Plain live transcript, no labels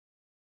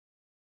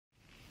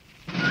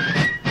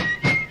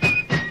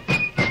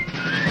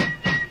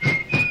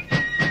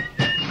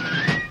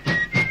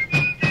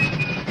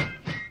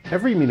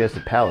Every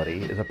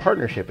municipality is a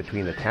partnership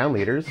between the town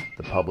leaders,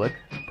 the public,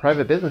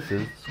 private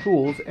businesses,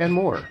 schools, and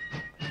more.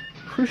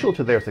 Crucial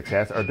to their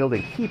success are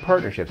building key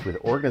partnerships with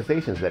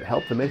organizations that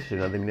help the mission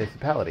of the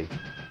municipality,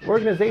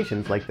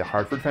 organizations like the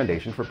Hartford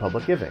Foundation for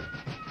Public Giving.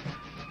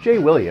 Jay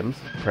Williams,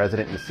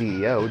 President and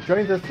CEO,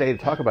 joins us today to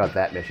talk about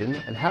that mission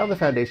and how the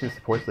foundation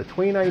supports the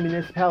 29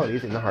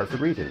 municipalities in the Hartford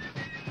region,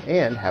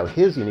 and how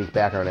his unique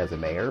background as a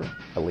mayor,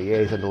 a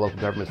liaison to local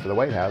governments for the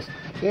White House,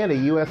 and a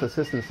U.S.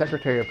 Assistant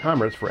Secretary of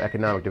Commerce for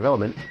Economic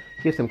Development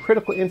gives him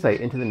critical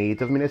insight into the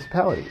needs of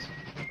municipalities.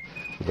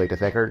 We'd like to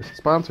thank our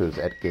sponsors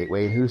at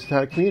Gateway and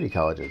Housatonic Community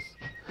Colleges.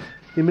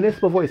 The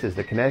Municipal Voice is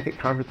the Connecticut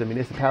Conference of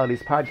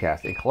Municipalities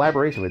podcast in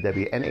collaboration with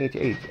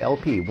WNHH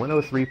LP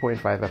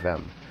 103.5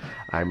 FM.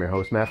 I'm your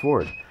host, Matt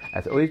Ford.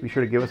 As always, be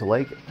sure to give us a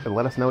like and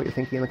let us know what you're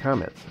thinking in the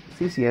comments.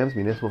 CCM's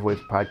Municipal Voice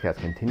podcast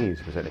continues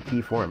to present a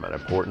key forum on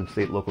important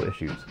state and local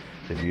issues.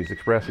 The views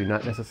expressed do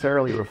not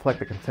necessarily reflect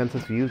the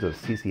consensus views of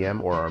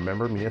CCM or our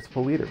member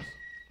municipal leaders.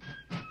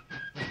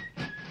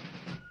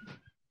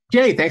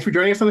 Jay, thanks for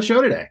joining us on the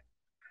show today.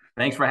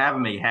 Thanks for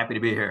having me. Happy to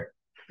be here.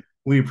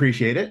 We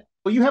appreciate it.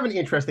 Well, you have an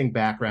interesting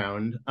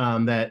background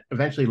that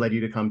eventually led you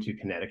to come to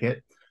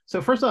Connecticut.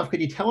 So first off,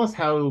 could you tell us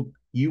how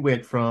you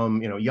went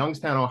from,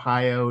 Youngstown,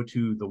 Ohio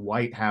to the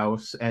White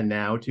House and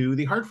now to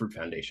the Hartford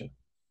Foundation?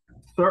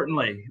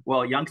 Certainly.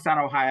 Well, Youngstown,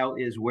 Ohio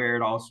is where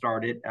it all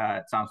started.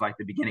 It sounds like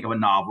the beginning of a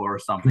novel or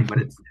something, but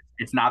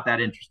it's not that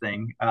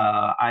interesting.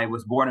 I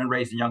was born and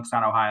raised in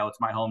Youngstown, Ohio. It's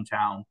my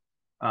hometown.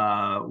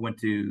 Went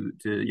to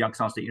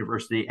Youngstown State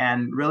University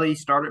and really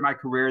started my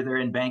career there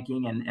in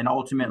banking and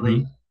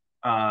ultimately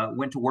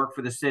went to work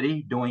for the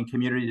city doing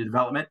community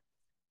development.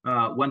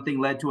 One thing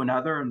led to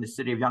another, and the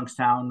city of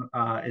Youngstown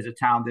is a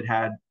town that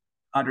had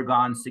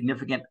undergone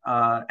significant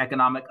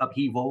economic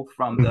upheaval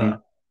from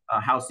the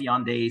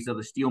halcyon days of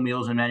the steel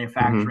mills and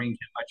manufacturing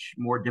to much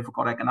more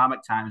difficult economic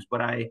times. But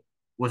I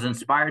was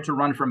inspired to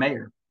run for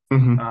mayor.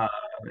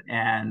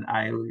 And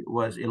I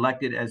was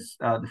elected as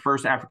the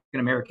first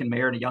African-American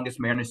mayor and the youngest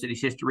mayor in the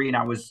city's history. And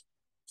I was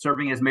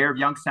serving as mayor of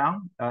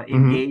Youngstown,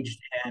 engaged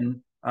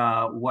in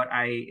what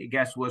I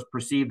guess was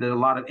perceived as a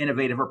lot of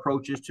innovative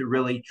approaches to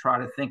really try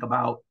to think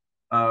about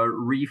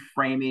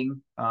reframing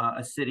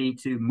a city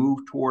to move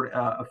toward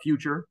a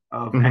future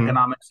of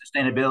economic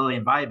sustainability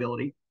and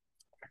viability.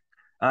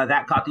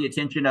 That caught the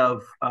attention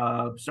of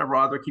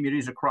several other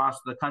communities across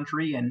the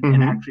country and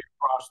actually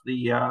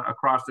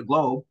across the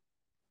globe.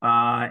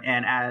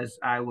 And as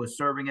I was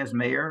serving as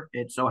mayor,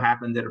 it so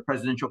happened that a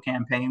presidential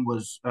campaign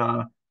was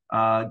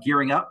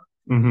gearing up.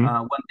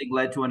 One thing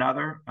led to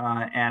another,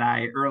 and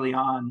I early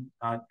on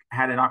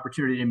had an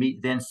opportunity to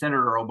meet then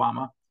Senator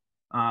Obama.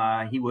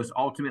 He was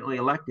ultimately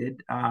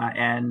elected,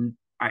 and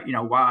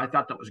while I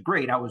thought that was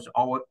great, I was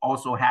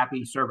also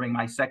happy serving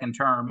my second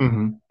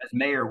term as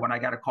mayor when I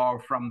got a call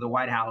from the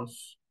White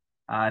House,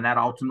 and that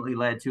ultimately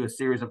led to a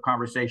series of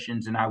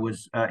conversations, and I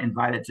was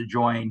invited to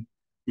join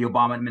the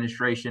Obama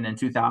administration in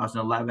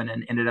 2011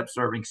 and ended up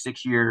serving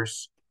 6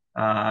 years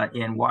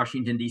in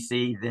Washington,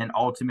 D.C., then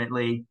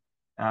ultimately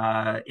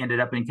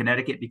ended up in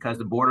Connecticut because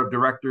the board of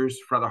directors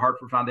for the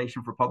Hartford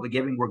Foundation for Public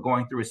Giving were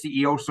going through a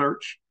CEO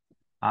search.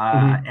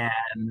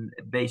 And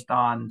based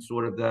on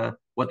sort of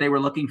what they were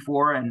looking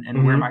for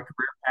and where my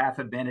career path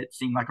had been, it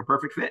seemed like a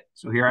perfect fit.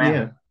 So here I am.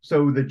 Yeah.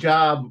 So the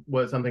job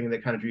was something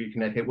that kind of drew you to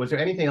Connecticut. Was there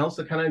anything else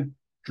that kind of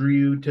drew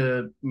you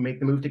to make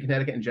the move to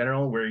Connecticut in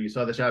general, where you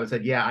saw the job and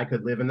said, yeah, I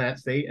could live in that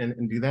state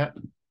and do that?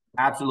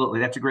 Absolutely.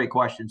 That's a great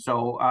question.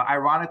 So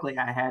ironically,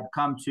 I had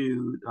come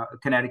to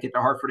Connecticut,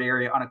 the Hartford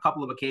area, on a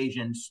couple of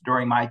occasions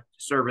during my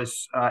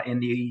service in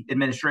the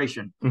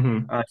administration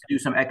to do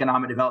some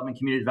economic development,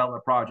 community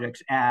development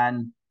projects,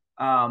 and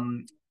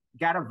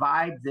got a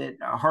vibe that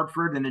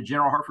Hartford and the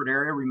general Hartford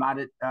area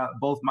reminded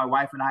both my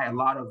wife and I a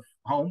lot of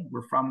home.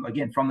 We're from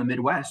the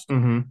Midwest.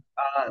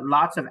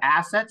 Lots of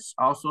assets,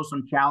 also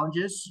some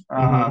challenges,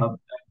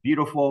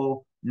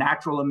 beautiful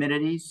natural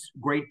amenities,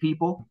 great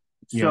people.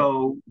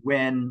 So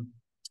when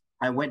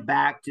I went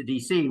back to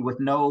DC with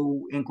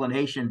no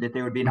inclination that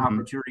there would be an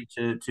opportunity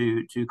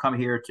to come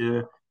here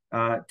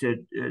for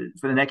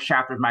the next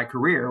chapter of my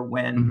career,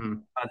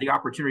 when the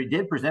opportunity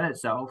did present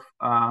itself,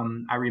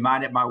 I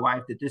reminded my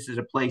wife that this is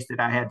a place that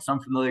I had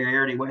some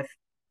familiarity with.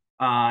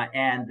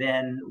 And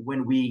then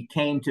when we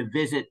came to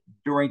visit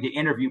during the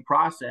interview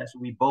process,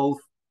 we both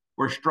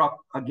were struck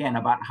again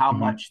about how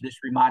much this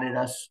reminded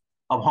us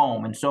of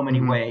home in so many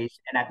ways.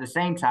 And at the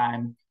same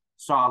time,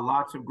 saw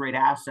lots of great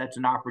assets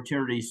and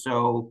opportunities.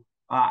 So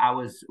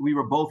we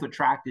were both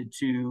attracted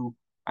to,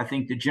 I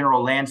think, the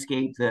general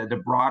landscape,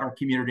 the broader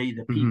community,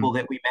 the people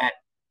that we met.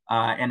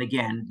 And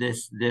again,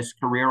 this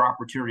career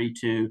opportunity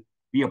to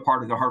be a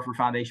part of the Hartford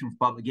Foundation for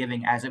Public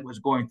Giving as it was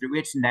going through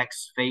its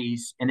next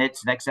phase and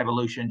its next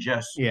evolution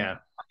just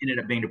ended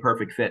up being the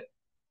perfect fit.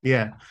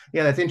 Yeah.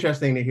 That's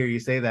interesting to hear you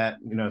say that,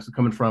 so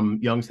coming from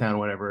Youngstown,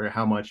 whatever,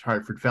 how much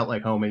Hartford felt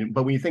like home.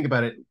 But when you think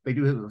about it, they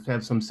do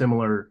have some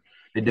similar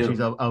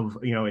issues of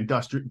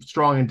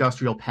strong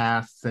industrial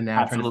pasts, and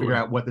now trying to figure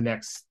out what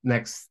the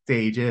next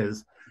stage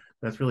is.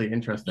 That's really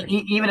interesting.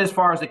 Even as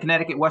far as the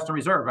Connecticut Western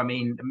Reserve. I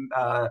mean,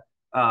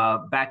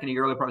 back in the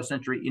early part of the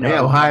century,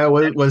 Yeah, Ohio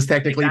was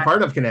technically exactly,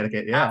 part of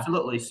Connecticut. Yeah.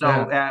 absolutely. Yeah.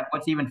 So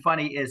what's even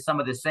funny is some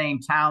of the same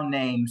town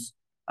names,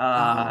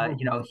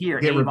 Oh, here,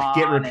 get Avon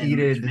and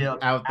repeated Litchfield.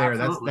 out there.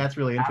 Absolutely, That's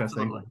really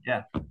interesting. absolutely,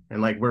 yeah,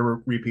 And like we're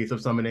repeats of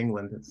some in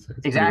England. It's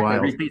pretty exactly.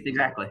 wild. Repeats,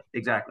 exactly,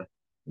 exactly.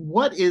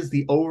 What is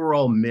the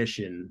overall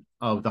mission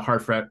of the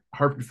Hartford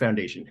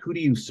Foundation? Who do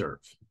you serve?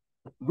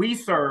 We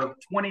serve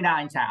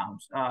 29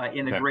 towns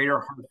in the Okay. greater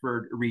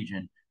Hartford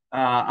region,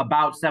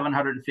 about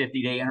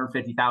 750 to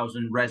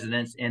 850,000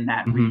 residents in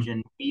that Mm-hmm.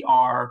 region. We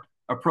are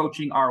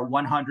approaching our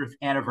 100th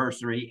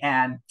anniversary.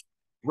 And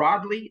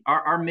broadly,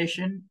 our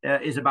mission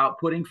is about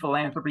putting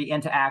philanthropy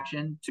into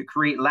action to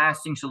create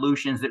lasting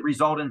solutions that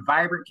result in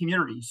vibrant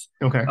communities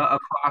Okay.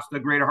 across the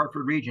greater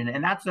Hartford region.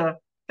 And that's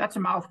a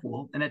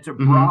mouthful, and it's a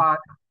Mm-hmm. broad,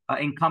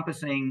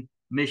 encompassing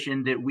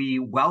mission that we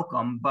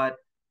welcome. But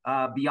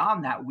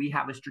beyond that, we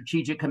have a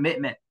strategic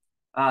commitment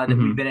that we've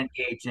Mm-hmm. been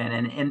engaged in.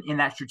 And in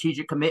that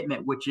strategic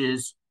commitment, which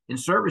is in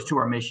service to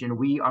our mission,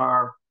 we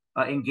are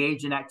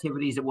engaged in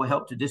activities that will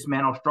help to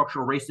dismantle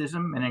structural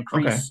racism and Okay.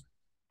 increase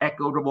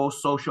equitable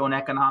social and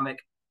economic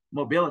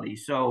mobility.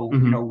 So,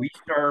 Mm-hmm. we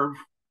serve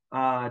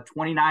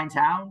 29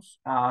 towns,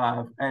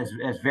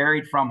 as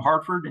varied from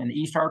Hartford and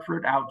East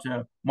Hartford out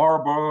to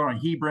Marlborough and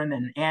Hebron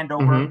and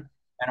Andover, Mm-hmm.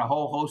 and a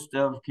whole host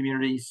of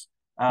communities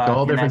So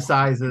all in that different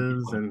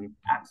sizes and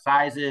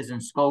sizes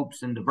and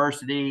scopes and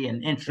diversity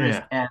and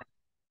interest, yeah,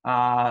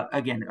 and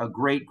again, a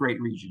great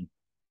region.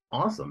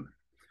 awesome.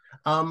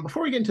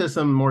 Before we get into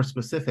some more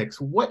specifics,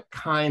 what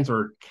kinds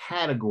or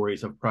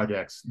categories of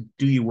projects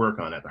do you work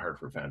on at the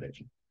Hartford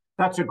Foundation?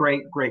 That's a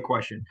great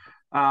question.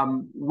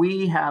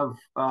 We have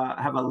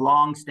a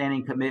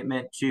long-standing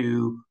commitment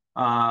to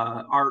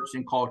arts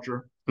and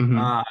culture, Mm-hmm.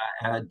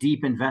 uh,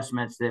 deep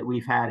investments that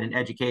we've had in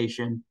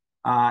education,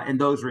 and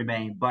those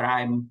remain. But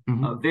I'm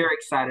Mm-hmm. very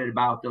excited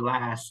about the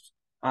last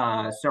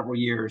several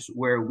years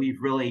where we've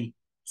really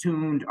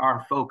tuned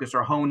our focus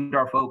or honed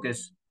our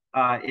focus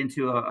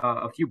into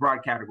a few broad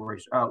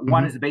categories. One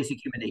Mm-hmm. is the basic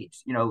human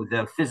needs,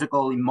 the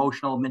physical,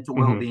 emotional, mental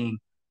Mm-hmm. well-being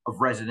of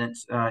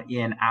residents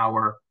in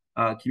our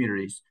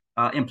communities.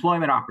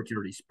 Employment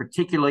opportunities,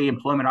 particularly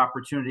employment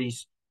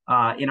opportunities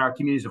in our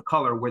communities of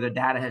color, where the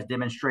data has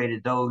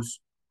demonstrated those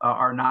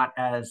are not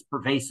as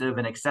pervasive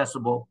and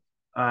accessible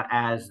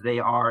as they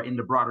are in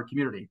the broader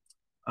community.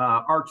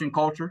 Arts and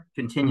culture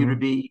continue to Mm-hmm.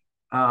 be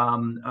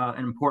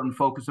an important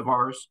focus of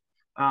ours.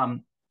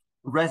 Um,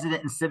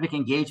 Resident and civic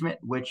engagement,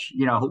 which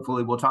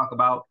hopefully we'll talk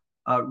about,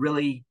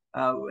 really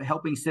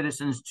helping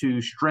citizens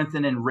to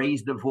strengthen and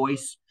raise the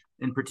voice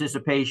and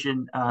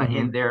participation in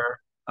Mm-hmm. their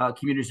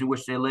communities in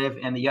which they live.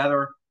 And the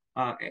other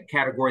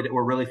category that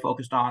we're really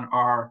focused on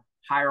are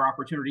higher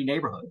opportunity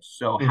neighborhoods,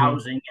 so Mm-hmm.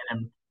 housing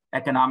and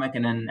economic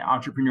and then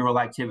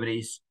entrepreneurial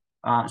activities.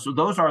 So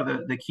those are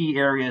the key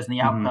areas and the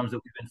Mm-hmm. outcomes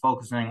that we've been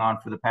focusing on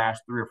for the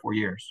past 3 or 4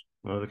 years.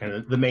 Well, the kind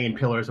of the main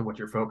pillars of what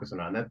you're focusing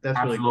on. That's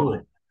really Absolutely.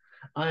 cool.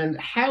 And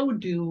how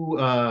do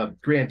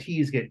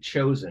grantees get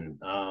chosen?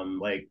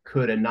 Like,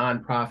 could a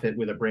nonprofit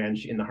with a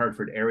branch in the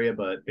Hartford area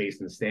but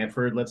based in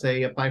Stanford, let's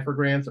say, apply for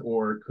grants,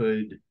 or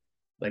could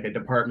like a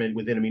department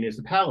within a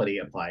municipality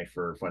apply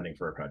for funding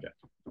for a project?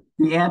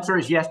 The answer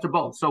is yes to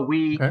both. So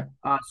we Okay.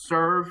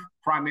 serve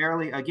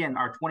primarily, again,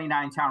 our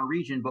 29 town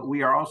region, but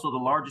we are also the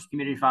largest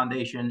community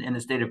foundation in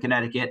the state of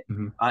Connecticut,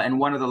 Mm-hmm. and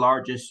one of the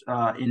largest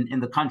in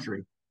the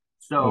country.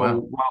 Oh wow.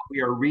 So while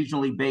we are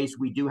regionally based,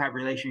 we do have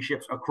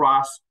relationships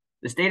across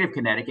the state of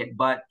Connecticut.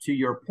 But to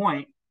your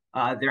point,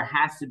 there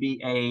has to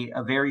be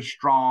a very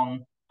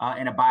strong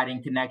and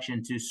abiding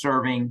connection to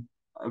serving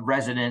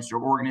residents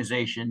or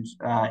organizations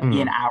in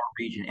Mm-hmm. our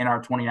region, in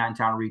our 29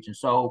 town region.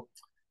 So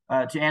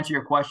to answer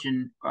your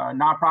question,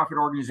 nonprofit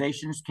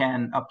organizations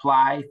can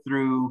apply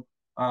through,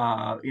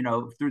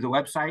 through the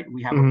website.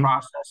 We have a Mm-hmm.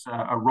 process,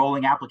 a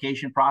rolling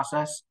application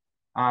process,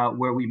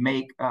 where we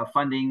make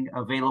funding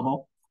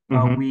available.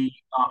 Mm-hmm. We,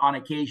 on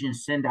occasion,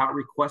 send out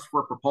requests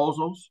for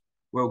proposals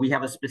where we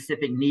have a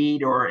specific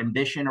need or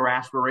ambition or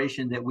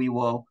aspiration that we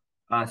will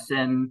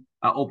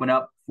open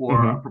up for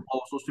Mm-hmm.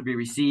 proposals to be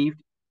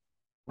received.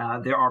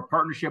 There are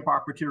partnership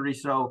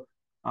opportunities. So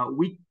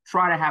we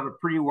try to have a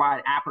pretty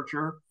wide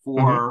aperture Mm-hmm.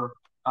 for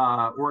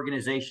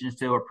organizations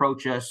to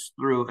approach us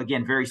through,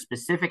 again, very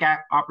specific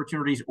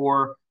opportunities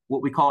or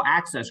what we call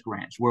access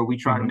grants, where we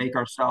try to Mm-hmm. make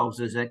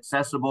ourselves as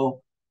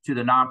accessible to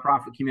the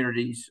nonprofit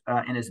communities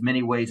in as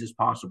many ways as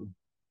possible.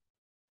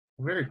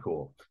 Very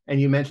cool. And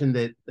you mentioned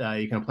that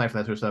you can apply for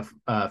that sort of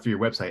stuff through your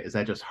website. Is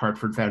that just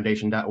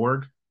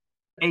hartfordfoundation.org?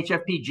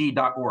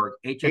 HFPG.org,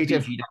 HF.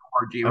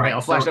 HFPG.org, Okay, right?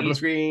 I'll So flash up on the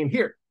screen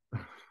here.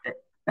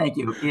 thank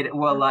you.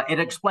 It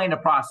explained the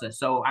process.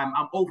 So I'm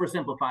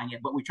oversimplifying it,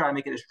 but we try to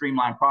make it a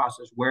streamlined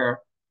process where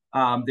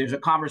there's a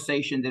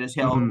conversation that is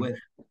held Mm-hmm. with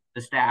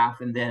the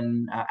staff, and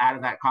then out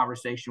of that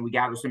conversation, we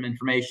gather some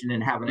information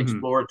and have an Mm-hmm.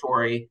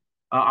 exploratory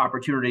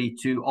opportunity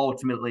to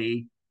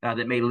ultimately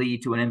that may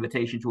lead to an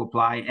invitation to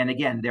apply. And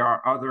again, there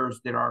are others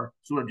that are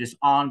sort of just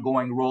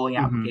ongoing rolling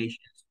Mm-hmm.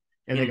 applications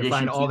And in they can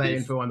find addition all to that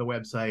this, info on the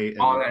website.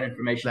 all And that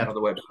information that's on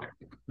the website.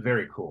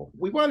 very cool.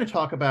 We want to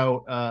talk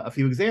about a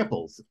few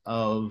examples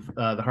of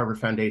the Harvard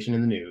Foundation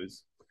in the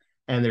news.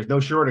 And there's no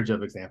shortage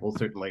of examples,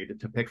 certainly,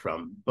 to pick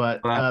from.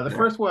 But the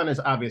first one is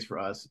obvious for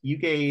us. You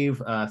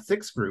gave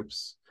 6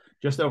 groups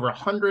just over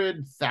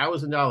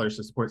 $100,000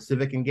 to support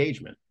civic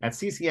engagement. At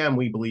CCM,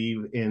 we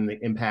believe in the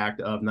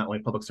impact of not only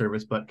public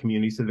service, but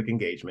community civic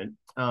engagement.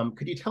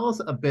 Could you tell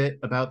us a bit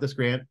about this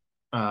grant,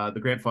 the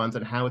grant funds,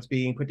 and how it's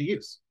being put to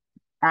use?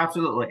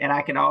 Absolutely. And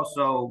I can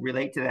also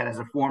relate to that as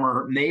a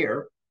former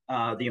mayor,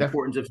 the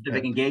importance of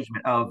civic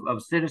engagement,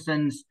 of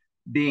citizens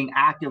being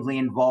actively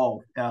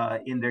involved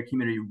in their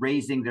community,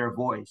 raising their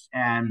voice.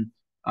 And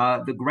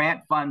the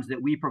grant funds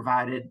that we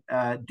provided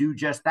do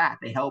just that.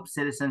 They help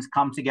citizens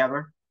come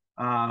together,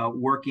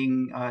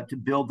 working to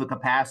build the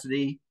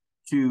capacity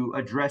to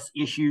address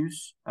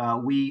issues.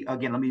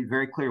 Again, let me be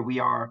very clear, we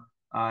are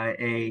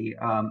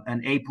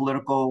an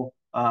apolitical,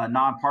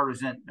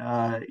 nonpartisan,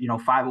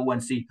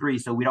 501c3,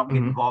 so we don't get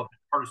involved in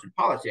partisan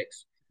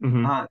politics.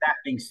 That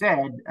being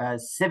said,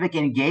 civic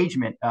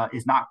engagement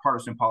is not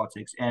partisan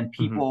politics, and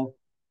people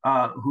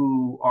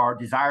who are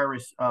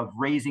desirous of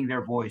raising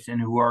their voice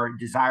and who are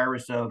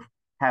desirous of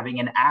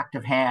having an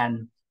active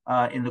hand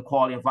in the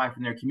quality of life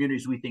in their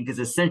communities, we think is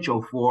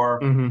essential for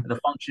the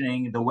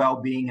functioning, the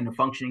well-being, and the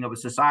functioning of a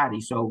society.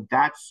 So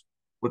that's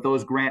what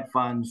those grant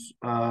funds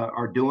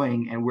are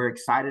doing, and we're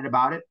excited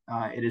about it.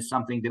 It is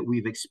something that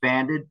we've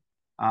expanded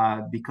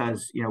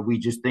because we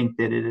just think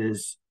that it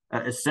is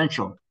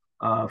essential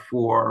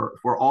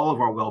for all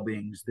of our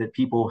well-beings, that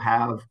people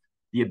have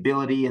the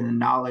ability and the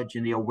knowledge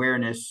and the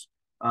awareness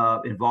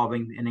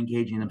involving and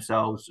engaging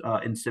themselves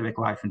in civic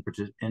life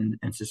and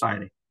in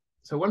society.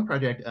 So one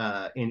project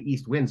in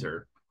East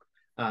Windsor,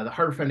 the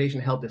Harvard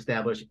Foundation helped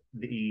establish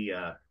the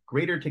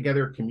Greater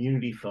Together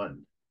Community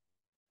Fund.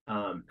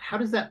 How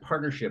does that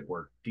partnership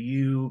work? Do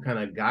you kind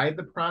of guide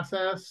the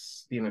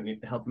process,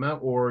 need to help them out,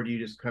 or do you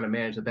just kind of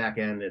manage the back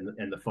end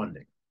and the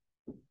funding?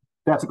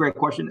 That's a great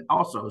question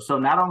also. So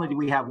not only do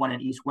we have one in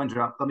East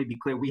Windsor, let me be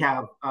clear, we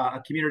have a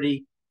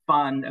community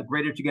fund, a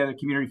Greater Together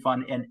Community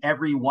Fund in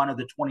every one of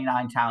the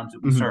 29 towns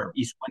that we serve,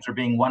 East Windsor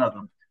being one of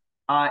them.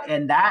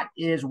 And that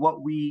is what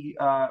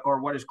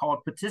what is called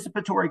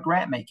participatory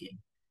grant making.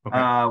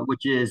 Okay.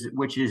 Which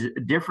is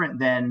different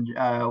than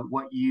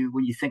when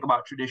you think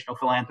about traditional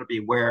philanthropy,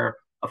 where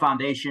a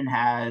foundation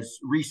has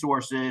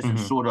resources and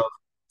sort of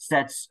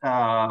sets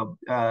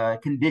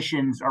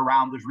conditions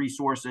around those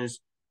resources.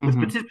 With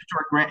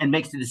participatory grant and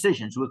makes the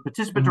decisions. With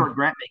participatory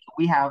grant making,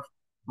 we have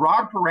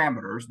broad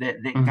parameters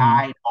that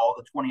guide all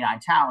the 29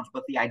 towns,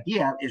 but the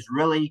idea is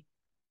really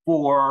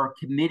for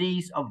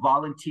committees of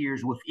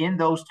volunteers within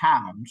those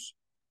towns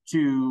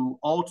to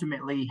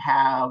ultimately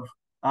have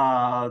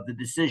the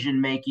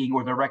decision-making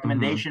or the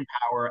recommendation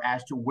power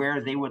as to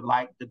where they would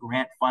like the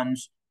grant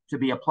funds to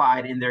be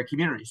applied in their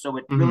community. So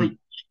it really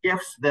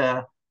shifts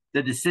the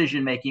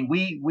decision-making.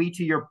 We,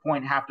 to your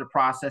point, have to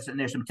process it, and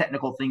there's some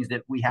technical things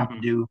that we have to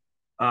do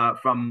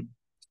from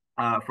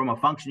a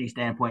functioning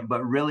standpoint,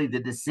 but really the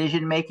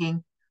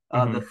decision-making,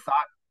 the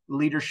thought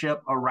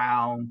leadership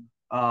around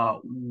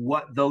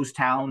what those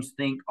towns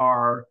think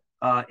are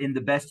in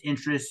the best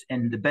interest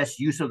and the best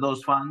use of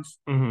those funds,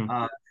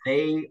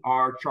 they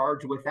are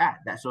charged with that.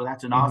 So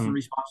that's an awesome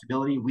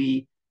responsibility.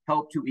 We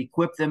help to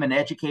equip them and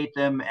educate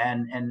them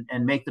and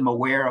make them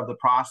aware of the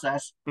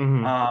process.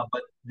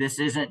 But this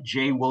isn't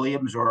Jay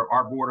Williams or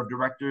our board of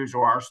directors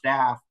or our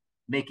staff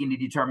making the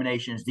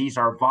determinations. These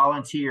are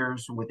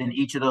volunteers within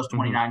each of those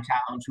 29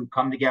 towns who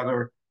come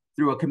together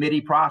through a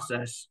committee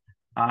process.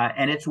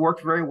 And it's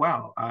worked very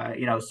well.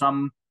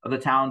 Some of the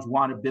towns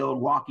want to build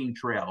walking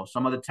trails.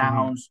 Some of the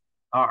towns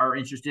are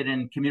interested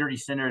in community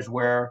centers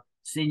where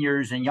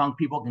seniors and young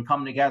people can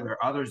come together.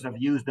 Others have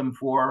used them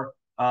for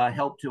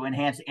help to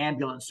enhance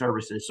ambulance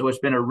services. So it's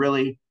been a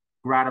really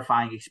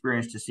gratifying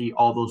experience to see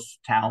all those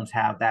towns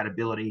have that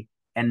ability.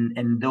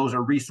 And those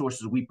are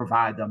resources we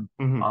provide them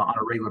on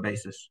a regular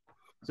basis.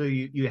 So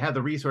you have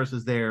the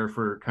resources there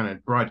for kind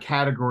of broad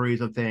categories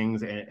of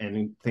things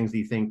and things that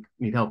you think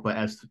need help, but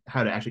as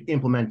how to actually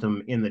implement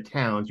them in the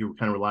towns, you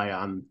kind of rely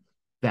on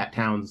that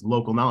town's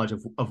local knowledge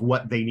of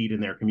what they need in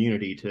their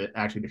community to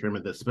actually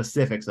determine the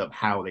specifics of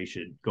how they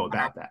should go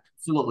about that.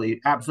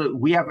 Absolutely.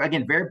 We have,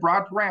 again, very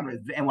broad parameters.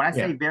 And when I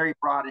say very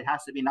broad, it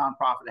has to be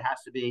nonprofit. It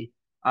has to be,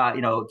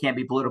 it can't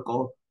be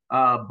political.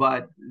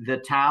 But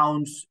the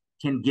towns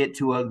can get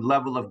to a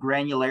level of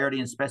granularity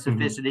and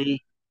specificity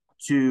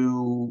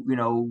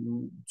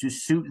to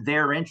suit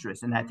their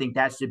interests. And I think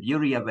that's the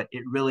beauty of it.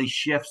 It really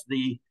shifts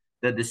the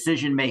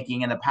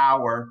decision-making and the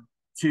power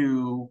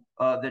to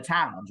the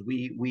towns.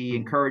 We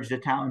encourage the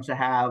towns to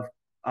have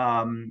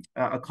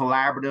a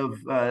collaborative,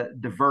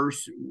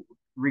 diverse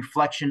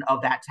reflection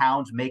of that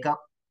town's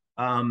makeup.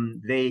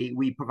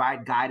 We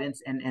provide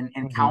guidance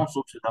and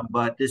counsel to them,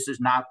 but this is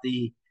not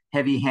the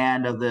heavy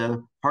hand of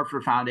the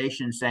Hartford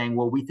Foundation saying,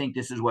 well, we think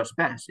this is what's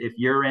best. If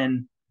you're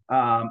in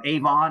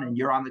Avon and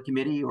you're on the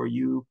committee, or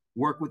you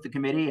work with the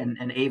committee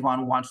and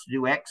Avon wants to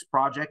do X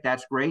project,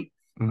 that's great.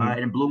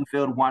 and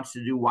Bloomfield wants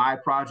to do Y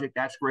Project.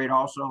 That's great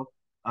also.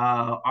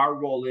 Our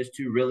role is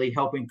to really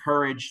help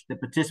encourage the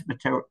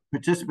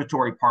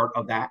participatory part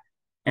of that,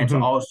 and to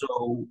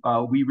also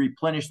we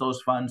replenish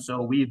those funds.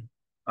 So we've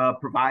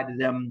provided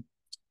them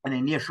an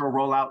initial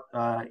rollout.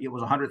 It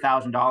was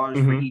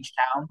 $100,000 for each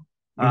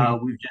town.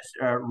 We've just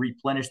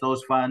replenished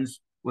those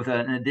funds with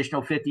an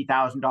additional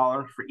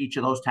 $50,000 for each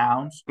of those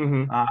towns,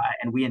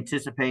 and we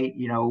anticipate,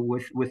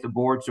 with the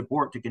board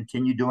support, to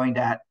continue doing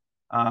that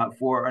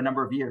for a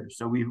number of years.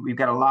 So we've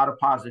got a lot of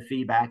positive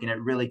feedback, and it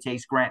really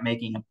takes grant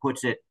making and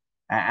puts it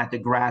at the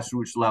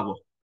grassroots level.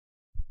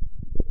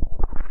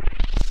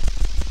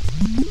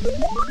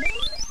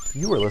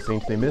 You are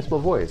listening to the Municipal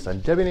Voice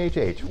on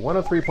WNHH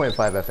 103.5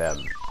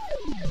 FM.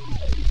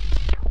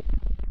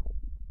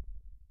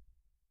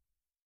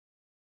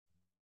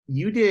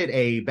 You did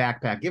a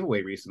backpack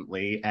giveaway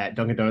recently at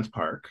Dunkin' Donuts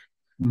Park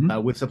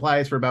with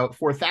supplies for about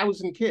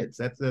 4,000 kids.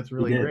 That's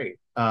really great.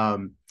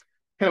 Kind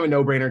of a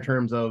no-brainer in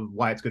terms of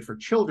why it's good for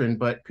children,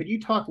 but could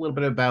you talk a little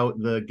bit about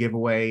the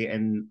giveaway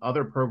and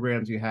other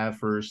programs you have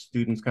for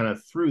students kind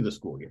of through the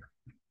school year?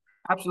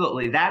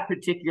 Absolutely. That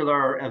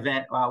particular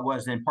event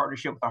was in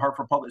partnership with the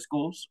Hartford Public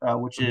Schools,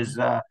 which is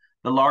the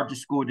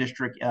largest school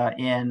district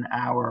in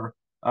our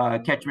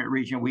catchment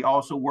region. We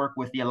also work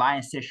with the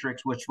Alliance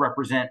districts, which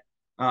represent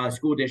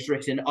school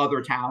districts in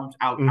other towns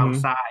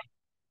outside.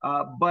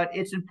 But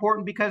it's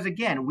important because,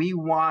 again, we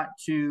want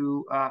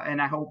to,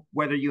 and I hope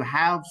whether you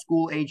have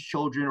school-age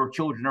children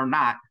or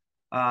not,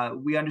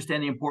 we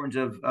understand the importance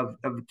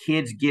of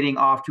kids getting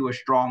off to a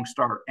strong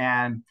start.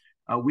 And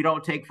we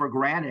don't take for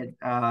granted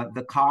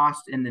the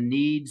cost and the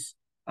needs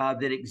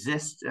that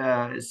exist.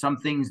 Some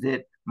things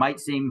that might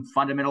seem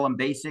fundamental and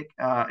basic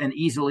and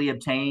easily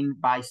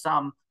obtained by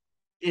some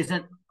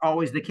isn't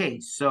always the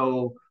case.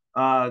 So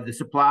the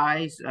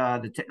supplies,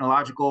 the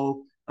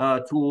technological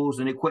tools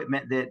and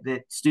equipment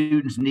that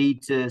students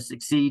need to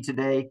succeed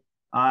today,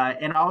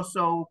 and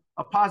also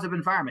a positive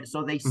environment.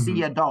 So they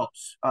see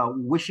adults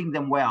wishing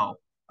them well,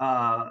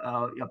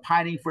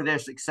 pining for their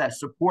success,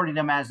 supporting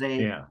them as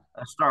a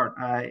start.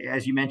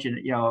 As you mentioned,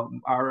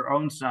 our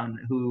own son,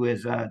 who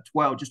is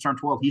 12, just turned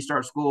 12, he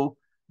starts school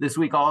this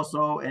week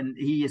also, and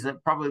he is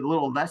probably a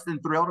little less than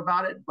thrilled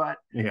about it, but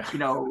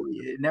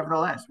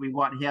nevertheless, we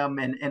want him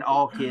and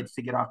all kids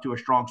to get off to a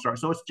strong start.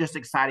 So it's just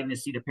exciting to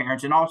see the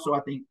parents, and also I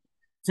think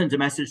sends a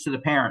message to the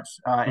parents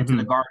and to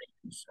the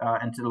guardians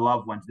and to the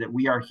loved ones that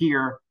we are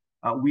here.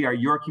 We are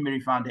your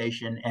community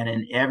foundation, and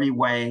in every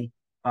way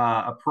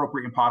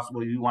appropriate and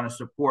possible, we want to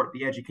support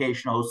the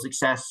educational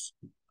success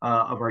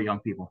of our young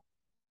people.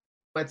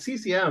 At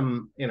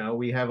CCM,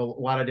 we have a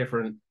lot of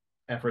different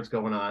efforts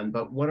going on,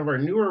 but one of our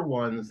newer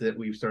ones that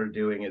we've started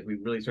doing is we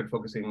really started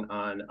focusing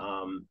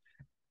on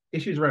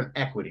issues around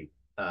equity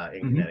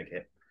in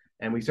Connecticut.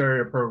 And we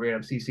started a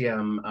program,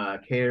 CCM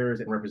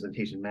Cares and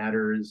Representation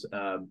Matters.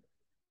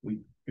 We,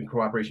 in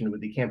cooperation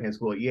with the Campaign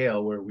School at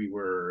Yale, where we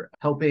were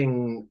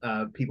helping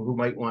people who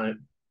might want to,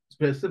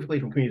 specifically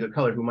from communities of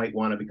color, who might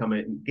want to become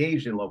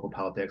engaged in local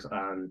politics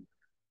on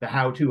the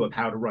how-to of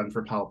how to run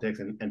for politics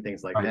and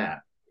things like that.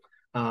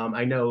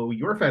 I know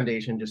your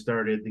foundation just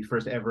started the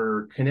first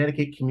ever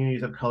Connecticut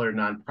Communities of Color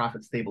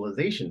Nonprofit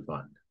Stabilization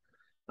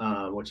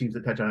Fund, which seems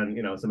to touch on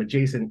some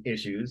adjacent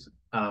issues.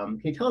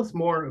 Can you tell us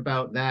more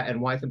about that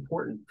and why it's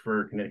important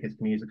for Connecticut's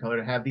communities of color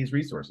to have these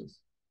resources?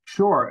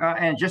 Sure,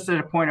 and just as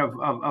a point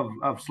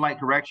of slight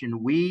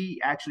correction, we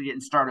actually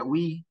didn't start it.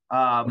 We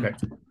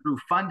through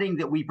funding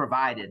that we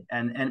provided,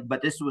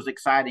 but this was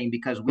exciting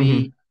because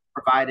we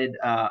provided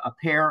a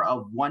pair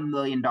of $1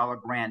 million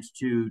grants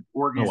to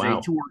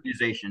two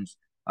organizations.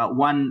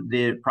 One,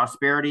 the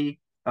Prosperity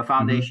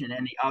Foundation,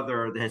 and the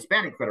other, the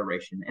Hispanic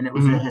Federation. And it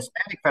was the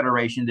Hispanic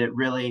Federation that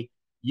really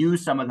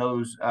used some of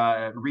those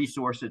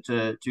resources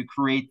to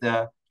create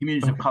the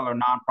Communities of Color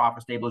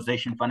Nonprofit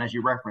Stabilization Fund, as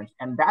you referenced.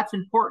 And that's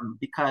important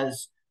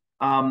because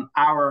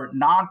our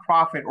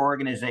nonprofit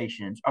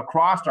organizations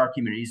across our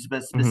communities,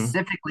 but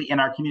specifically in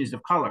our communities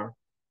of color,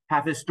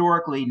 have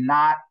historically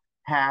not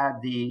had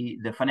the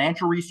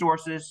financial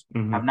resources,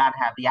 have not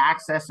had the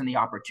access and the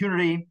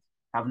opportunity,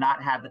 have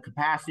not had the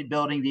capacity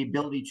building, the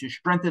ability to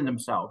strengthen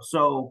themselves.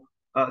 So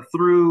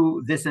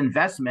through this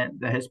investment,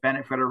 the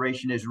Hispanic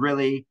Federation is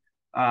really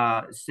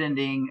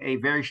sending a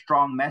very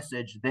strong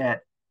message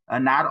that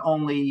not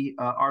only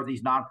are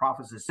these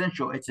nonprofits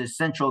essential, it's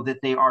essential that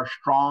they are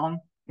strong,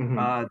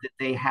 that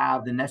they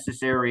have the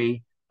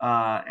necessary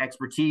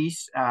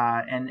expertise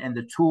and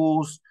the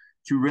tools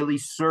to really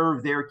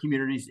serve their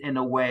communities in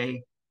a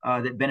way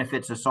that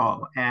benefits us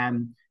all.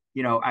 And,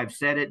 I've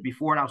said it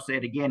before and I'll say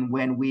it again,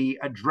 when we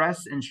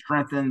address and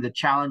strengthen the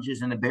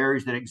challenges and the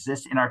barriers that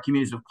exist in our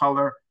communities of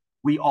color,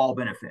 we all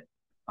benefit.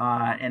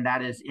 And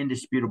that is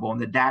indisputable. And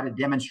the data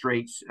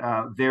demonstrates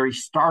very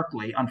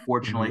starkly,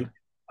 unfortunately,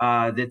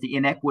 that the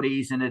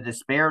inequities and the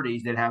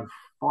disparities that have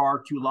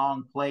far too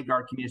long plagued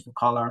our communities of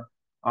color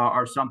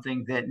are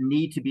something that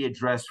need to be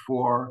addressed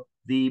for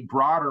the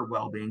broader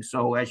well-being.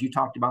 So as you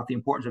talked about the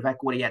importance of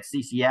equity at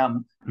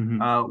CCM,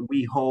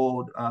 we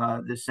hold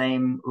the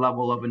same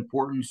level of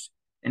importance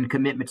and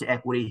commitment to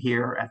equity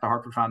here at the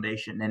Hartford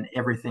Foundation and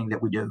everything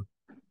that we do.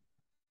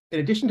 In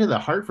addition to the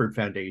Hartford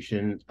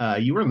Foundation,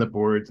 you were on the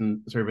boards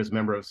and serve as a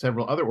member of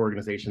several other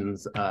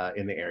organizations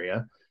in the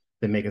area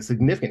that make a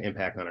significant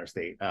impact on our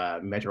state.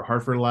 Metro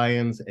Hartford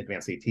Alliance,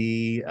 Advanced AT,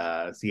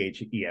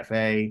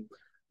 CHEFA.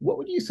 What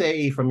would you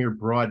say, from your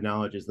broad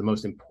knowledge, is the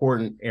most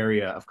important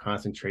area of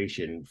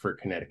concentration for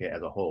Connecticut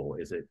as a whole?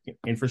 Is it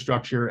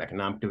infrastructure,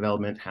 economic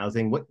development,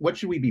 housing? What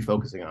should we be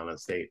focusing on the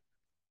state?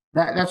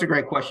 That's a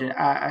great question.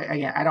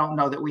 Again, I don't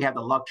know that we have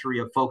the luxury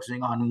of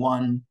focusing on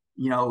one,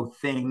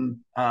 thing,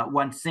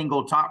 one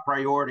single top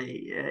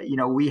priority.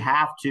 We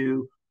have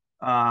to,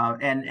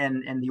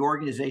 and the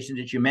organizations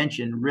that you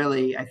mentioned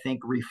really, I think,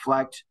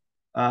 reflect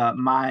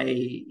my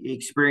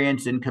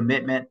experience and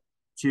commitment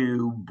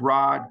to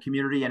broad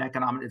community and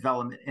economic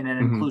development in an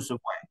inclusive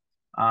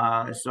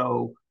way.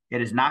 So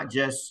it is not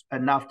just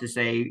enough to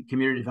say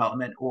community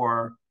development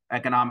or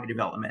economic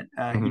development.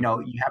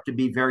 You have to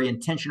be very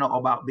intentional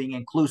about being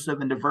inclusive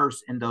and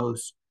diverse in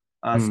those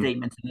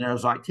statements and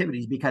those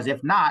activities, because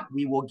if not,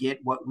 we will get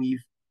what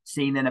we've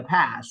seen in the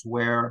past,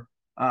 where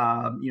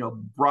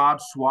broad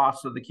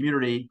swaths of the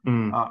community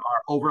are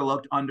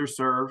overlooked,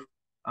 underserved,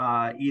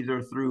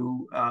 either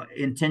through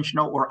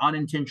intentional or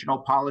unintentional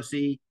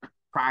policy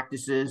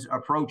practices,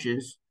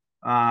 approaches,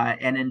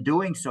 and in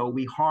doing so,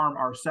 we harm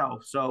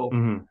ourselves. So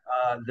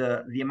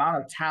the amount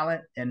of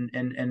talent and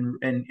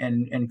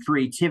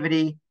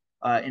creativity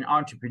and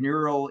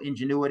entrepreneurial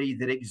ingenuity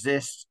that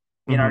exists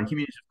in our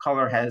communities of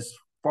color has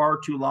for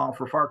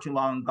far too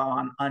long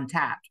gone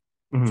untapped.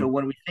 So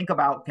when we think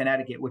about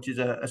Connecticut, which is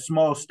a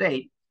small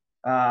state,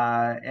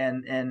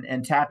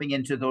 and tapping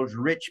into those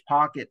rich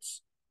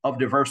pockets of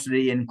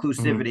diversity and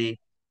inclusivity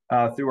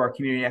through our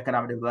community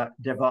economic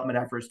development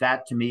efforts,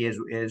 that to me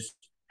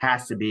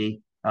has to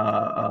be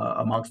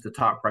amongst the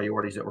top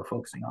priorities that we're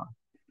focusing on.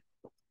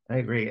 I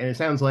agree, and it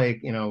sounds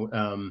like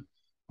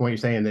what you're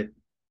saying, that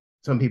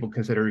some people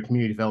consider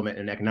community development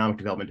and economic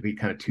development to be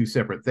kind of two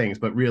separate things,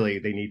 but really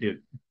they need to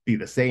be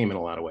the same in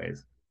a lot of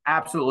ways.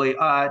 Absolutely.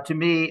 To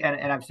me,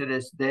 and I've said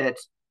this, that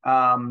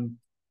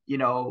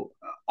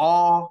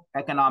all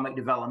economic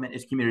development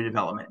is community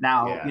development.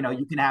 Now,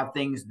 you can have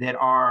things that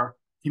are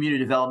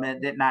community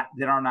development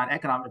that are not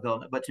economic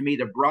development, but to me,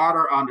 the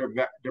broader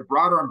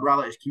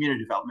umbrella is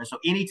community development. So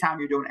anytime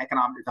you're doing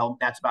economic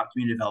development, that's about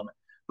community development.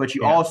 But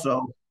you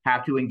also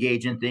have to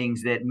engage in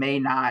things that may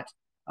not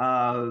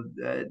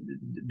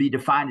be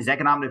defined as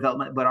economic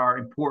development, but are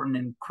important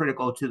and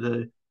critical to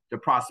the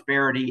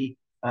prosperity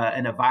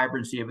and the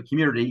vibrancy of a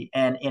community.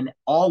 And in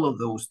all of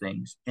those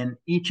things, in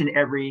each and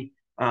every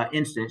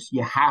instance,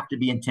 you have to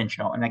be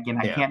intentional. And again,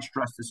 I can't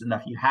stress this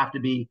enough. You have to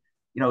be,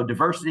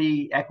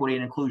 diversity, equity,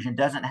 and inclusion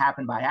doesn't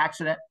happen by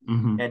accident.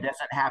 It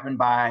doesn't happen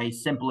by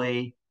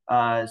simply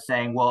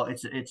saying, well,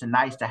 it's a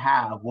nice to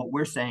have. What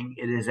we're saying,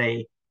 it is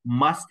a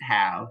must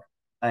have.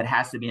 It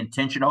has to be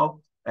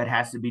intentional. It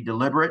has to be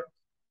deliberate.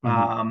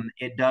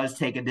 It does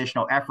take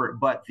additional effort,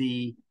 but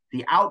the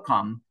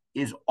outcome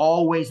is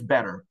always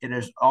better. It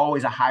is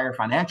always a higher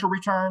financial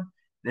return.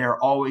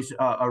 They're always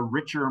a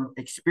richer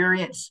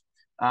experience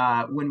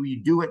when we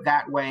do it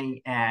that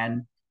way.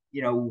 And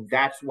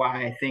that's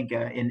why I think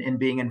in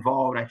being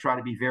involved, I try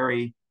to be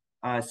very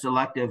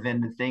selective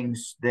in the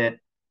things that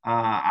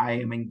I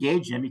am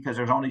engaged in, because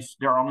there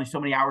are only so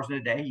many hours in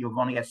a day. You've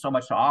only got so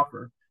much to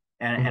offer,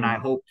 and I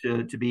hope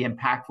to be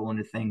impactful in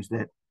the things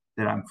that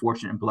I'm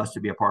fortunate and blessed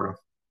to be a part of.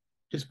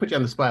 Just put you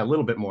on the spot a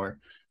little bit more,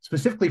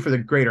 specifically for the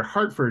greater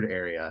Hartford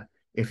area.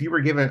 If you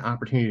were given an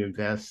opportunity to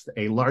invest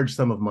a large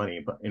sum of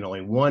money, but in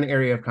only one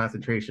area of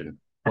concentration,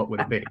 what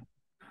would it be?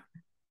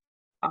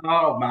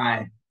 Oh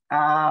my.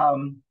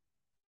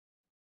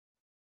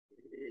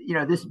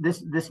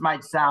 This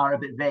might sound a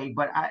bit vague,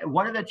 but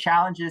one of the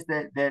challenges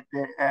that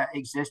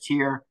exist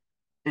here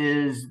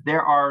is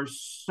there are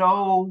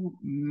so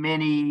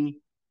many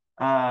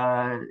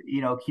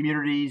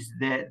communities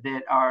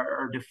that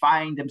are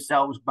defining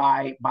themselves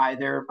by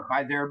their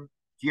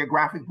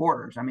geographic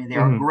borders. I mean, they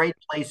are great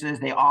places.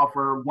 They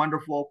offer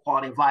wonderful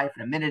quality of life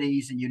and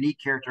amenities and unique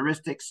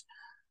characteristics,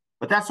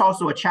 but that's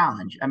also a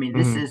challenge. I mean,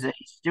 this is a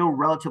still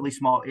relatively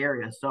small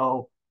area.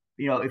 So,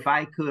 if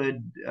I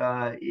could,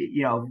 I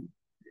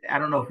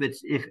don't know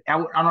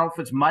if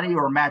it's money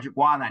or a magic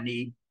wand I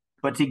need,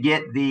 but to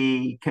get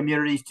the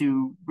communities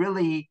to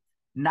really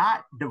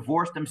not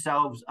divorce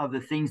themselves of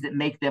the things that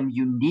make them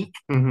unique,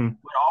 but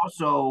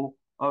also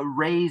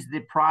raise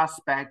the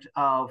prospect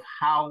of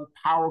how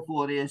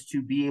powerful it is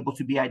to be able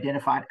to be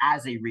identified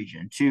as a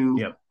region,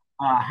 to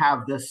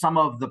have the sum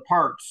of the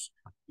parts,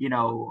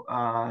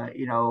 to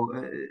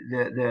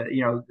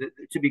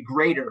be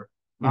greater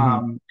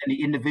than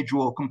the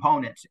individual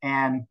components.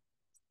 And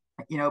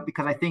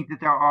because I think that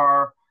there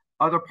are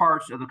other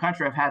parts of the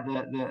country. I've had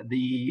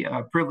the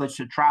privilege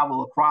to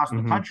travel across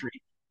the country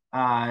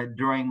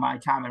during my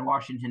time in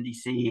Washington,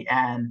 D.C.,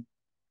 and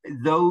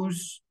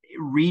those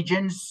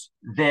regions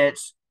that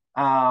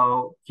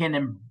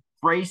can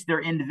embrace their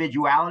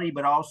individuality,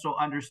 but also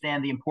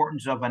understand the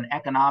importance of an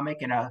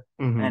economic and a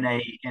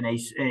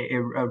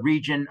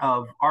region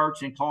of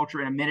arts and culture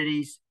and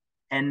amenities,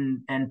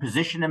 and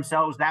position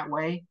themselves that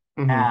way,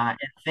 and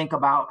think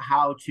about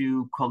how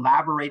to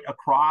collaborate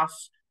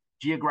across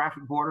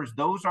geographic borders.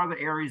 Those are the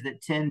areas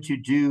that tend to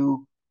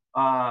do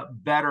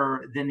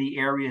better than the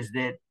areas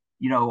that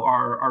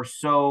are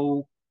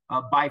so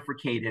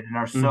bifurcated and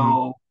are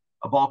so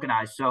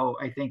balkanized. So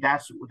I think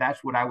that's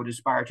what I would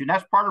aspire to, and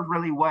that's part of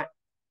really what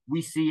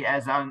we see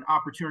as an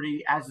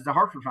opportunity as the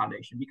Hartford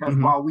Foundation, because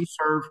while we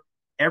serve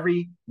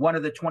every one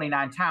of the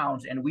 29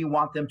 towns and we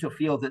want them to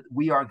feel that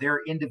we are their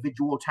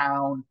individual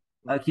town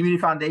community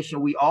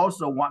foundation, we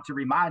also want to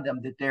remind them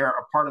that they're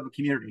a part of the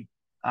community,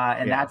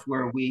 and that's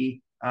where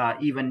we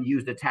even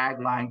use the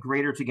tagline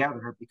 "Greater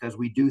Together," because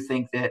we do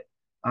think that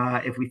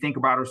if we think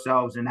about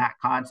ourselves in that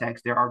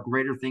context, there are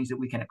greater things that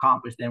we can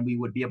accomplish than we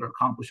would be able to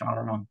accomplish on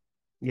our own.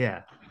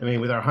 Yeah. I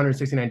mean, with our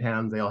 169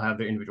 towns, they all have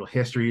their individual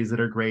histories that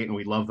are great, and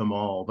we love them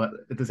all. But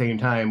at the same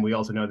time, we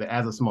also know that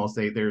as a small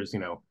state, there's,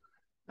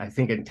 I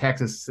think in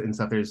Texas and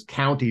stuff, there's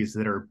counties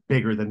that are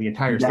bigger than the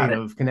entire state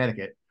of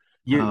Connecticut.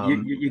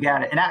 You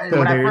got it. And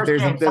so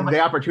there's the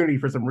opportunity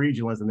for some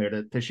regionalism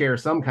there to share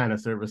some kind of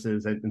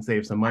services and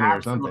save some money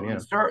or something. Yeah.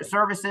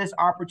 Services,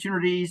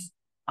 opportunities.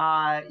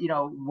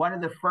 One of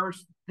the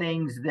first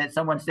things that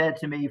someone said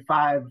to me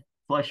 5+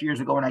 years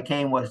ago when I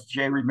came was,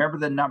 "Jay, remember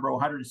the number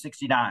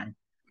 169."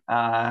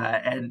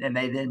 And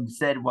they then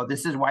said, "Well,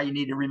 this is why you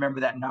need to remember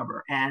that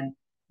number." And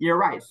you're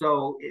right.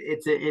 So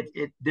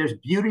there's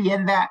beauty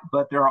in that,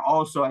 but there are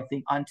also, I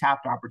think,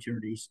 untapped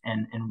opportunities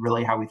and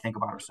really how we think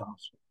about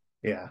ourselves.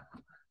 Yeah.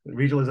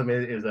 Regionalism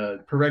is a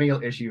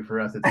perennial issue for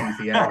us at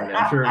CCM, and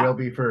I'm sure it will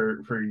be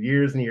for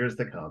years and years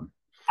to come.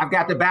 I've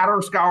got the Battle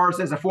of Scars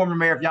as a former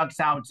mayor of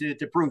Youngstown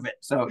to prove it.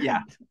 So,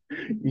 yeah.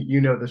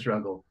 You know the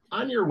struggle.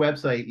 On your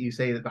website, you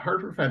say that the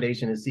Hartford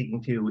Foundation is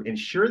seeking to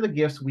ensure the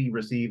gifts we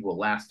receive will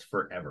last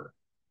forever.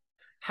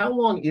 How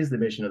long is the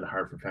mission of the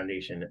Hartford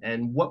Foundation,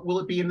 and what will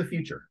it be in the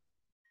future?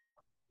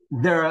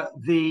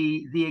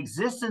 The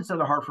existence of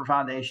the Hartford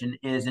Foundation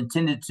is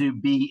intended to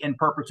be in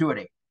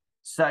perpetuity,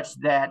 such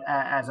that,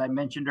 as I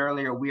mentioned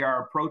earlier, we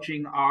are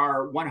approaching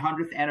our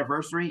 100th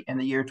anniversary in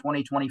the year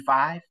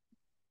 2025.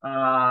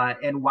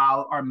 And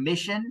while our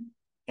mission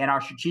and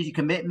our strategic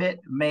commitment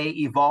may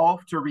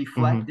evolve to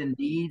reflect the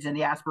needs and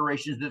the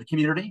aspirations of the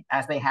community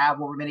as they have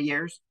over many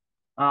years,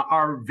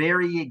 our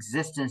very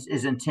existence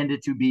is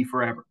intended to be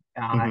forever.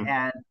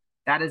 And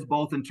that is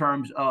both in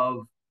terms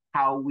of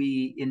how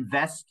we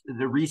invest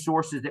the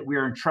resources that we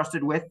are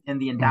entrusted with in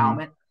the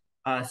endowment,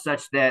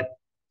 such that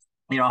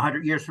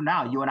 100 years from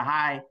now, you and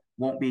I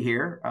won't be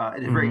here.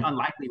 It is very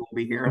unlikely we'll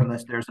be here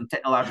unless there's some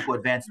technological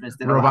advancements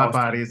that robot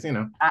bodies,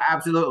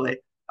 Absolutely.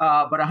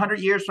 But 100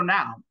 years from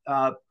now,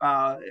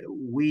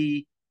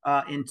 we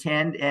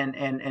intend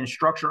and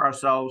structure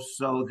ourselves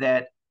so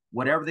that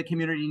whatever the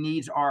community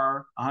needs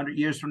are 100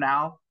 years from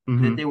now,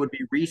 that there would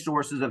be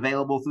resources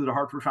available through the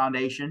Hartford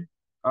Foundation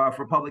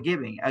for public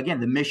giving. Again,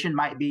 the mission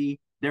might be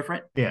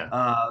different.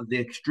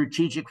 The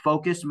strategic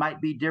focus might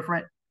be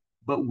different,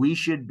 but we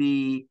should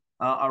be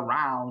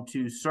around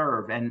to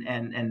serve.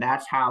 And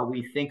that's how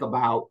we think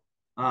about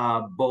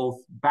both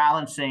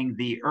balancing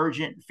the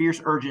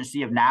fierce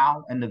urgency of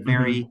now and the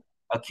very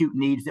acute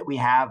needs that we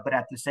have, but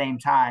at the same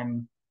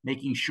time,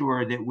 making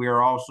sure that we're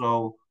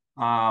also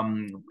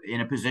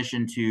in a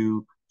position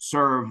to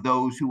serve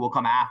those who will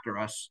come after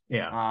us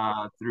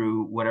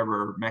through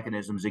whatever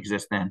mechanisms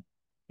exist then.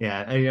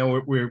 Yeah,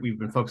 and we've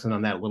been focusing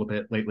on that a little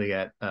bit lately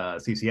at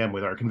CCM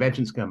with our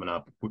conventions coming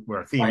up, where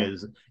our theme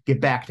is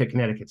 "Get Back to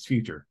Connecticut's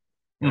Future."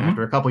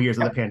 After a couple of years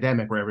of the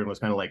pandemic, where everyone was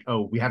kind of like,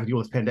 "Oh, we have to deal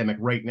with this pandemic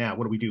right now.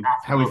 What do we do?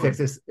 Absolutely. How do we fix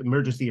this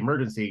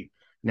emergency?"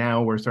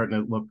 Now we're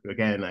starting to look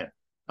again at,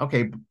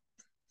 okay,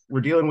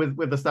 we're dealing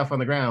with the stuff on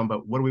the ground,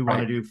 but what do we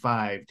want to do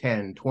 5,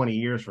 10, 20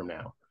 years from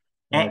now?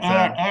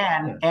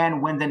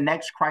 And when the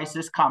next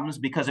crisis comes,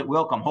 because it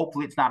will come,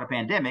 hopefully it's not a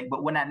pandemic,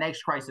 but when that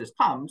next crisis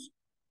comes,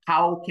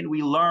 how can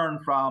we learn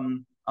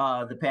from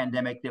the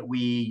pandemic that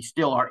we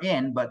still are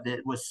in, but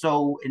that was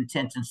so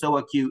intense and so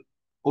acute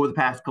over the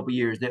past couple of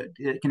years, that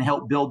it can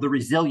help build the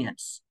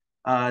resilience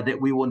that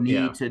we will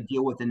need to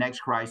deal with the next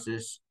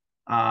crisis,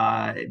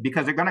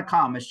 because they're going to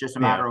come. It's just a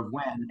matter of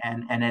when,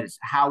 and it's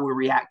how we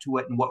react to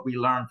it and what we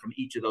learn from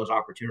each of those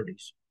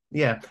opportunities.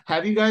 Yeah.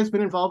 Have you guys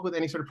been involved with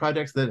any sort of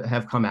projects that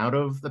have come out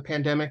of the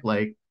pandemic,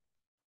 like,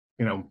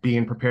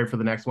 being prepared for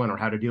the next one or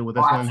how to deal with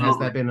this one? Has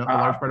that been a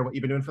large part of what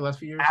you've been doing for the last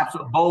few years?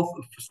 Absolutely. Both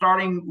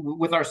starting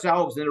with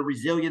ourselves and a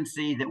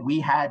resiliency that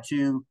we had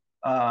to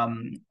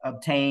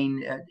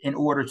obtain in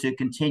order to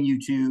continue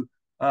to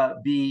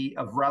be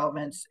of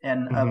relevance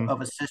and of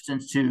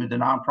assistance to the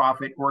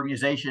nonprofit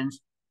organizations,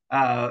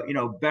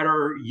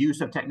 better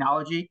use of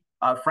technology.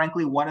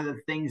 Frankly, one of the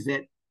things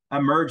that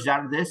emerged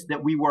out of this,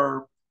 that we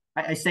were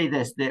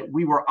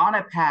on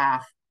a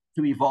path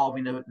to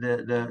evolving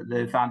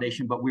the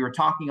foundation, but we were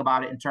talking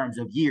about it in terms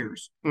of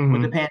years.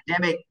 What the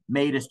pandemic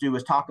made us do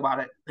was talk about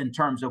it in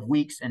terms of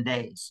weeks and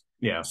days.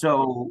 Yeah.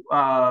 So,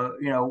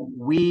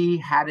 we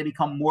had to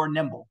become more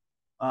nimble.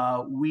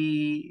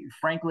 we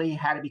frankly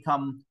had to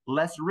become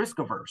less risk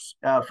averse.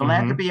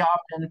 Philanthropy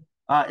often,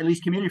 at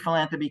least community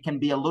philanthropy, can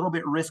be a little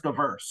bit risk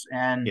averse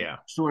and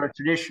sort of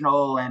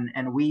traditional.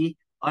 And we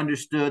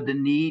understood the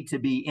need to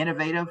be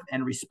innovative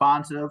and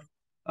responsive,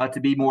 to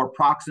be more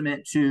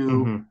proximate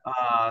to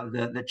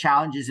the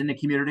challenges in the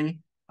community,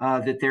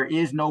 that there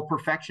is no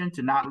perfection,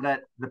 to not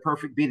let the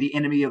perfect be the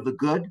enemy of the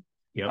good,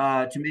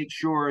 to make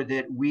sure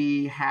that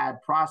we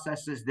had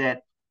processes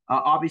that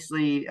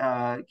obviously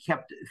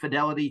kept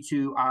fidelity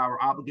to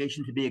our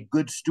obligation to be a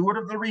good steward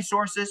of the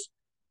resources,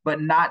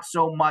 but not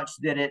so much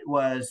that it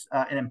was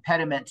an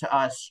impediment to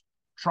us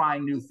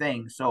trying new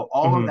things. So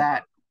all of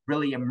that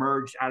really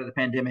emerged out of the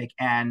pandemic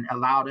and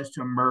allowed us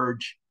to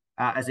emerge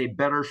as a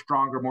better,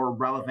 stronger, more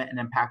relevant and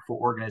impactful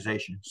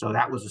organization. So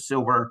that was a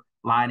silver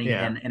lining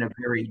in a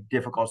very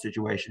difficult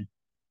situation.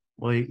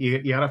 Well, you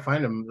got to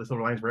find them, the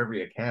silver lines, wherever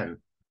you can.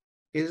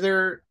 Is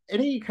there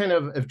any kind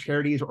of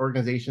charities or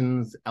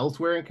organizations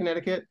elsewhere in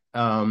Connecticut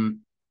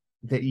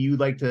that you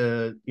like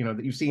to,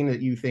 that you've seen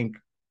that you think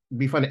would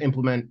be fun to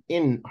implement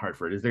in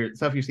Hartford? Is there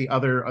stuff you see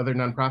other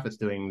nonprofits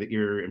doing that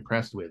you're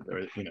impressed with,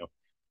 or?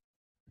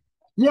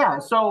 Yeah,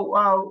 so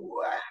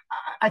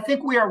I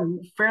think we are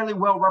fairly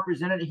well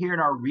represented here in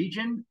our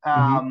region.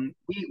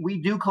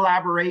 We do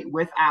collaborate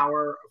with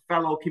our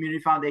fellow community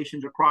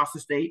foundations across the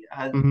state,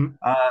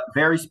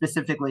 very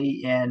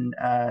specifically in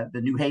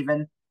the New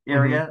Haven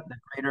area, the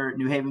Greater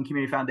New Haven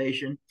Community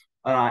Foundation,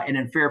 and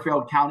in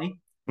Fairfield County,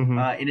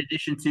 in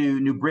addition to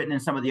New Britain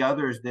and some of the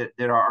others that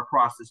are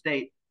across the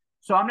state.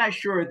 So I'm not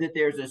sure that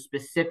there's a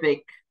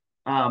specific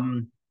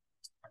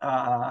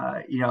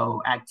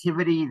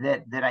activity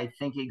that I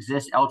think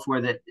exists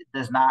elsewhere that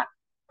is not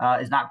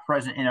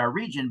present in our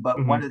region.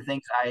 But one of the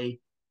things I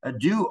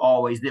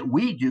that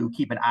we do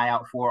keep an eye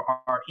out for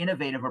are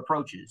innovative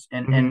approaches.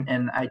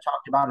 And I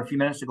talked about a few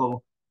minutes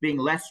ago being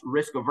less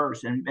risk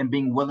averse and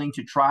being willing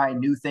to try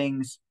new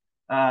things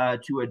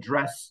to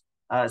address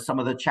some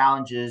of the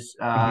challenges,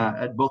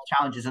 both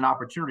challenges and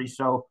opportunities.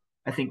 So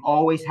I think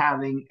always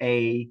having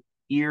a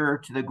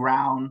ear to the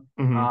ground,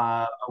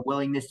 a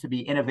willingness to be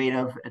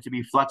innovative, to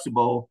be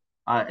flexible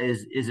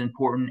is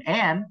important,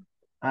 and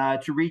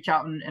to reach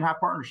out and have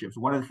partnerships.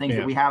 One of the things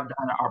that we have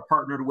done are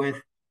partnered with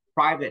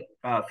private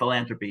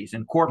philanthropies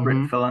and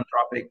corporate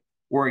philanthropic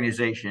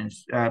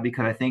organizations,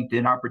 because I think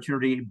an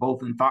opportunity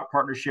both in thought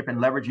partnership and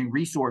leveraging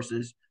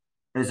resources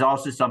is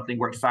also something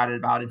we're excited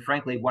about. And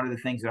frankly, one of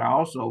the things that I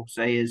also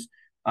say is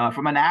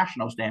from a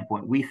national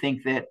standpoint, we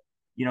think that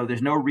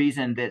there's no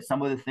reason that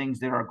some of the things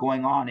that are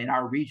going on in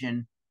our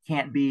region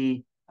can't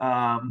be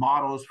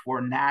models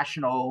for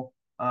national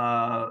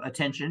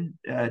attention,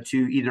 to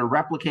either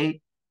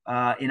replicate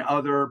in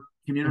other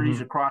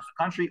communities across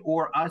the country,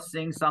 or us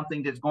seeing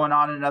something that's going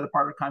on in another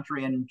part of the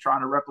country and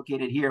trying to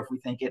replicate it here if we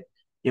think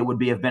it would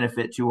be of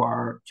benefit to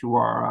our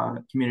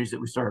communities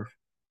that we serve.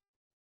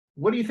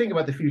 What do you think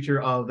about the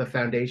future of the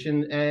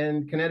foundation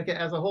and Connecticut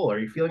as a whole? Are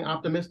you feeling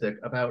optimistic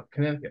about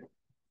Connecticut?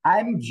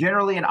 I'm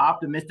generally an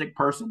optimistic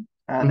person.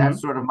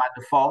 That's sort of my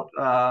default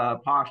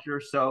posture.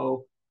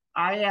 So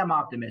I am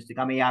optimistic.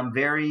 I mean, I'm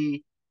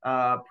very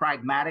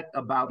pragmatic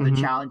about the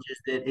challenges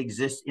that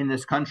exist in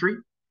this country,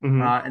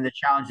 and the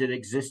challenge that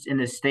exists in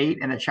this state,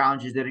 and the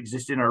challenges that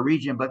exist in our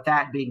region. But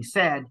that being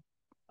said,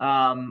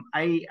 I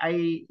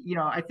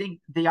think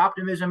the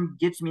optimism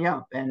gets me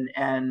up and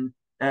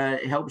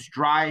it helps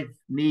drive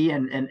me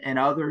and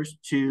others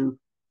to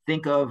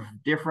think of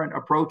different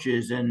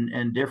approaches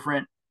and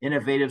different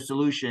innovative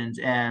solutions,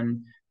 and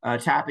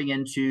tapping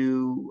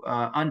into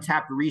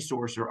untapped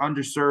resource or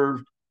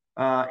underserved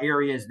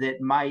areas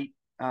that might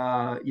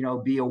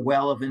be a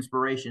well of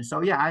inspiration.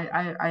 So yeah,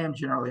 I am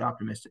generally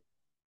optimistic.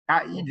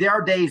 There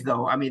are days,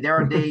 though. I mean, there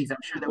are days, I'm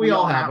sure that we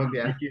all have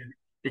them,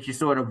 that you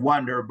sort of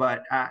wonder.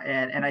 But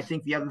and I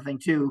think the other thing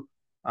too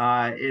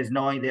is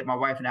knowing that my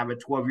wife and I have a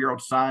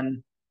 12-year-old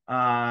son,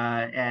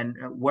 and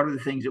what are the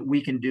things that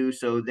we can do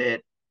so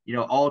that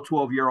all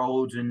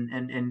 12-year-olds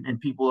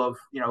and people of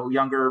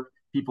younger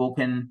people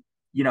can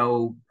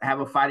have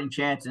a fighting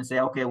chance and say,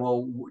 okay,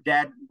 well,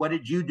 Dad, what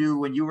did you do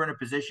when you were in a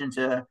position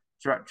to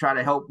try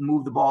to help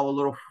move the ball a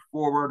little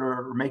forward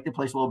or make the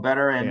place a little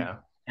better?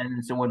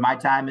 And so when my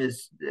time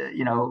is,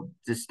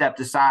 to step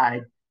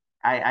aside,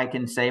 I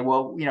can say,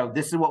 well,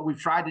 this is what we've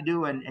tried to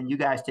do, and you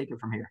guys take it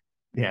from here.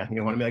 Yeah, you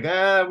don't want to be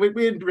like, we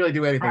didn't really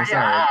do anything.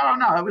 Sorry. I don't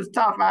know. It was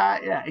tough.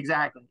 Yeah,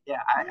 exactly. Yeah,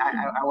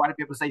 I want to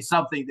be able to say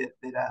something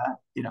that.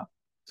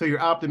 So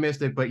you're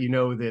optimistic, but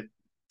that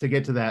to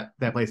get to that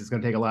place, it's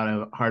going to take a lot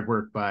of hard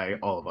work by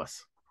all of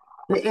us.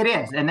 It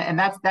is, and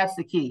that's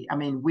the key. I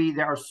mean,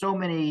 there are so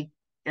many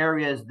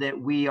areas that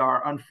we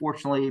are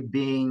unfortunately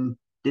being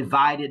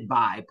divided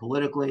by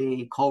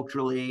politically,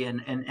 culturally,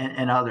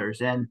 and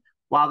others. And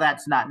while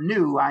that's not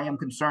new, I am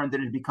concerned that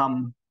it's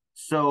become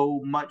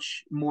so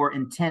much more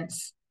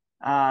intense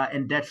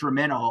and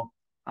detrimental.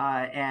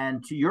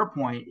 And to your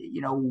point,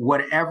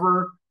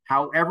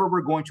 however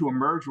we're going to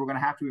emerge, we're going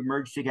to have to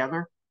emerge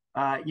together.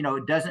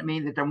 It doesn't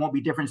mean that there won't be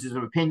differences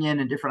of opinion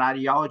and different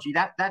ideology.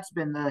 That's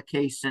been the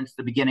case since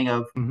the beginning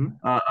of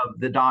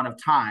the dawn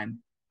of time.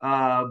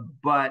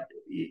 But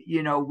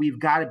we've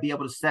got to be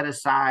able to set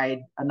aside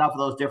enough of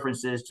those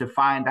differences to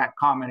find that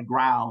common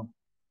ground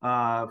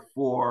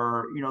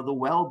for the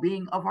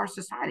well-being of our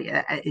society.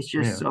 It's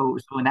just so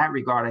in that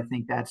regard, I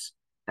think that's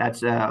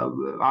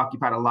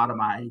occupied a lot of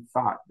my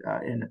thought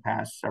in the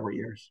past several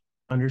years.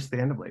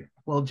 Understandably.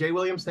 Well, Jay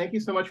Williams, thank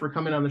you so much for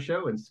coming on the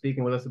show and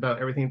speaking with us about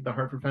everything the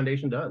Hartford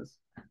Foundation does.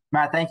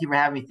 Matt, thank you for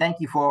having me. Thank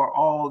you for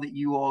all that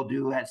you all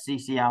do at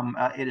CCM.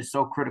 It is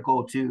so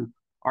critical to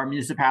our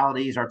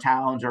municipalities, our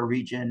towns, our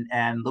region,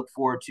 and look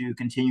forward to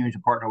continuing to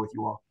partner with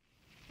you all.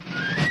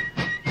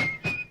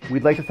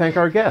 We'd like to thank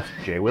our guest,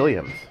 Jay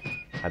Williams.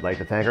 I'd like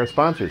to thank our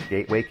sponsors,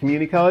 Gateway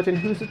Community College and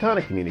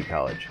Housatonic Community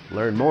College.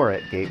 Learn more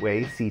at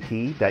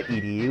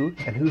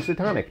gatewayct.edu and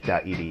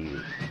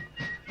housatonic.edu.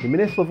 The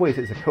Municipal Voice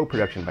is a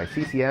co-production by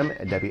CCM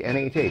and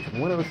WNHH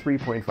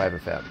 103.5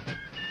 FM.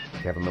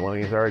 Kevin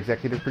Maloney is our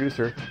executive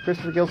producer,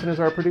 Christopher Gilson is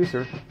our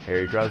producer,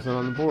 Harry Drosden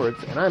on the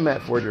boards, and I'm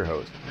Matt Ford, your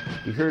host.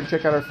 Be sure to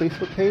check out our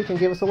Facebook page and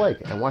give us a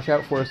like, and watch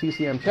out for a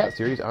CCM chat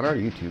series on our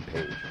YouTube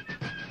page.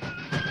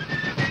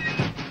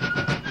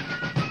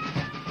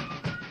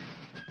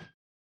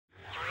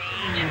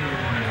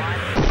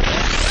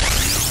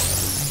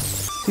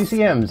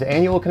 CCM's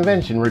annual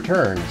convention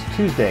returns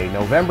Tuesday,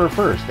 November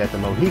 1st at the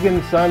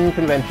Mohegan Sun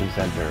Convention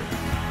Center.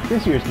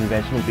 This year's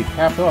convention will be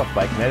capped off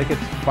by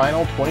Connecticut's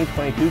final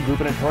 2022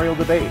 gubernatorial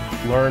debate.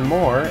 Learn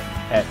more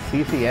at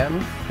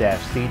ccm-ct.org.